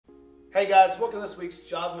Hey guys, welcome to this week's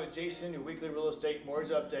Job with Jason, your weekly real estate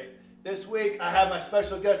mortgage update. This week I have my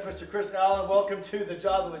special guest, Mr. Chris Allen. Welcome to the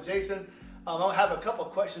Job with Jason. I'll have a couple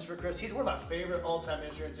of questions for Chris. He's one of my favorite all-time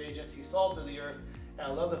insurance agents. He's salt of the earth, and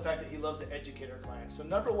I love the fact that he loves to educate our clients. So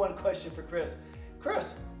number one question for Chris.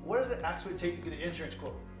 Chris, what does it actually take to get an insurance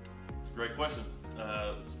quote? It's a great question.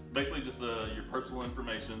 It's basically just your personal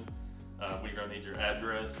information. We're going to need your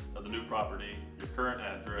address of the new property, your current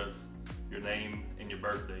address, your name, and your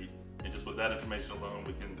birth date. And just with that information alone,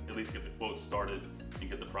 we can at least get the quote started and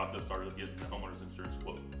get the process started of getting the homeowner's insurance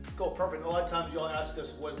quote. Cool, perfect. A lot of times y'all ask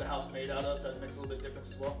us, what is the house made out of? That makes a little bit difference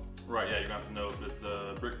as well. Right, yeah, you're going to have to know if it's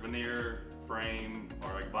a brick veneer, frame,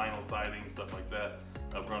 or like vinyl siding, stuff like that.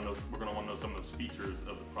 We're going to want to know some of those features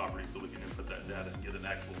of the property so we can input that data and get an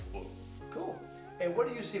actual quote. Cool. And what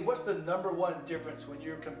do you see? What's the number one difference when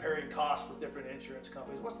you're comparing costs with different insurance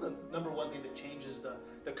companies? What's the number one thing that changes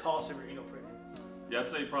the cost of your annual premium? Yeah, I'd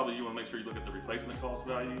say probably you want to make sure you look at the replacement cost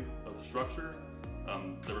value of the structure.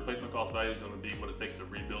 The replacement cost value is going to be what it takes to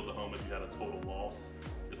rebuild the home if you had a total loss.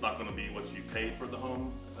 It's not going to be what you paid for the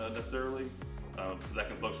home necessarily, because that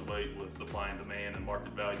can fluctuate with supply and demand and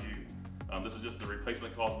market value. This is just the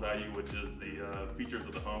replacement cost value, which is the features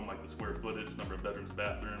of the home, like the square footage, number of bedrooms,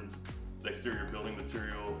 bathrooms, the exterior building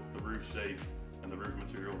material, the roof shape, and the roof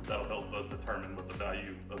material. That'll help us determine what the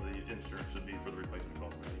value of the insurance should be for the replacement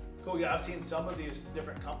cost value. Cool, yeah, I've seen some of these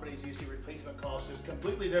different companies, you see replacement costs just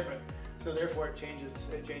completely different. So therefore it changes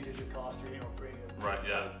your cost, your annual premium. Right,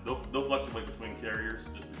 yeah, they'll fluctuate between carriers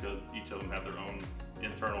just because each of them have their own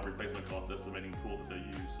internal replacement cost estimating tool that they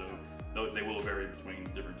use. So they will vary between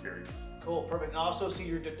different carriers. Cool, perfect. And I also see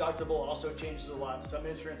your deductible also changes a lot. Some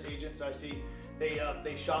insurance agents I see, they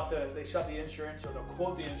shop the insurance, or they'll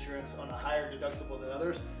quote the insurance on a higher deductible than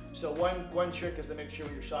others. So one trick is to make sure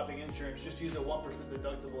when you're shopping insurance, just use a 1%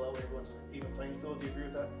 deductible. That way everyone's even playing field. Do you agree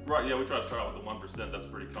with that? Right, yeah, we try to start out with the 1%. That's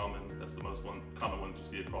pretty common. That's the most common one you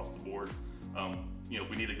see across the board. You know, if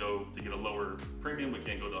we need to go to get a lower premium, we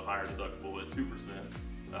can't go to a higher deductible at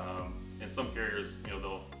 2%. And some carriers, you know,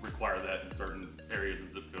 they'll require that in certain areas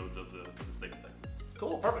and zip codes of the state of Texas.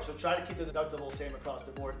 Cool, perfect. So try to keep the deductible same across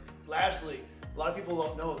the board. Lastly, a lot of people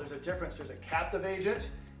don't know there's a difference. There's a captive agent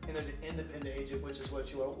and there's an independent agent, which is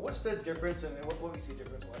what you are. What's the difference, and what we see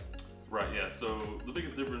difference-wise? Right, yeah. So the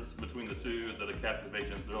biggest difference between the two is that a captive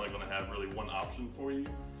agent, they're only going to have really one option for you.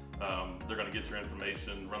 They're going to get your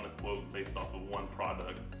information, run the quote based off of one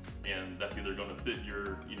product, and that's either going to fit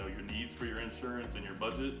your needs for your insurance and your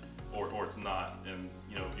budget, or it's not. And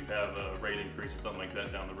you know, if you have a rate increase or something like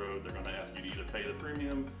that down the road, they're going to ask you to either pay the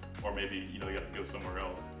premium or maybe you have to go somewhere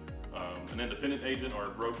else. An independent agent or a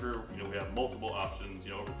broker, we have multiple options.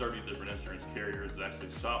 Over 30 different insurance carriers to actually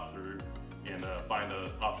shop through and find an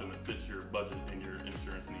option that fits your budget and your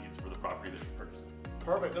insurance needs for the property that you purchase.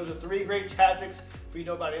 Perfect. Those are 3 great tactics for you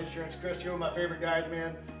know about insurance. Chris, you're one of my favorite guys,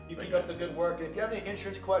 man. You keep up the good work. And if you have any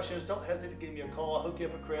insurance questions, don't hesitate to give me a call. I'll hook you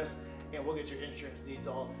up with Chris, and we'll get your insurance needs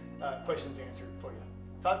questions answered for you.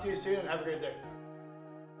 Talk to you soon, and have a great day.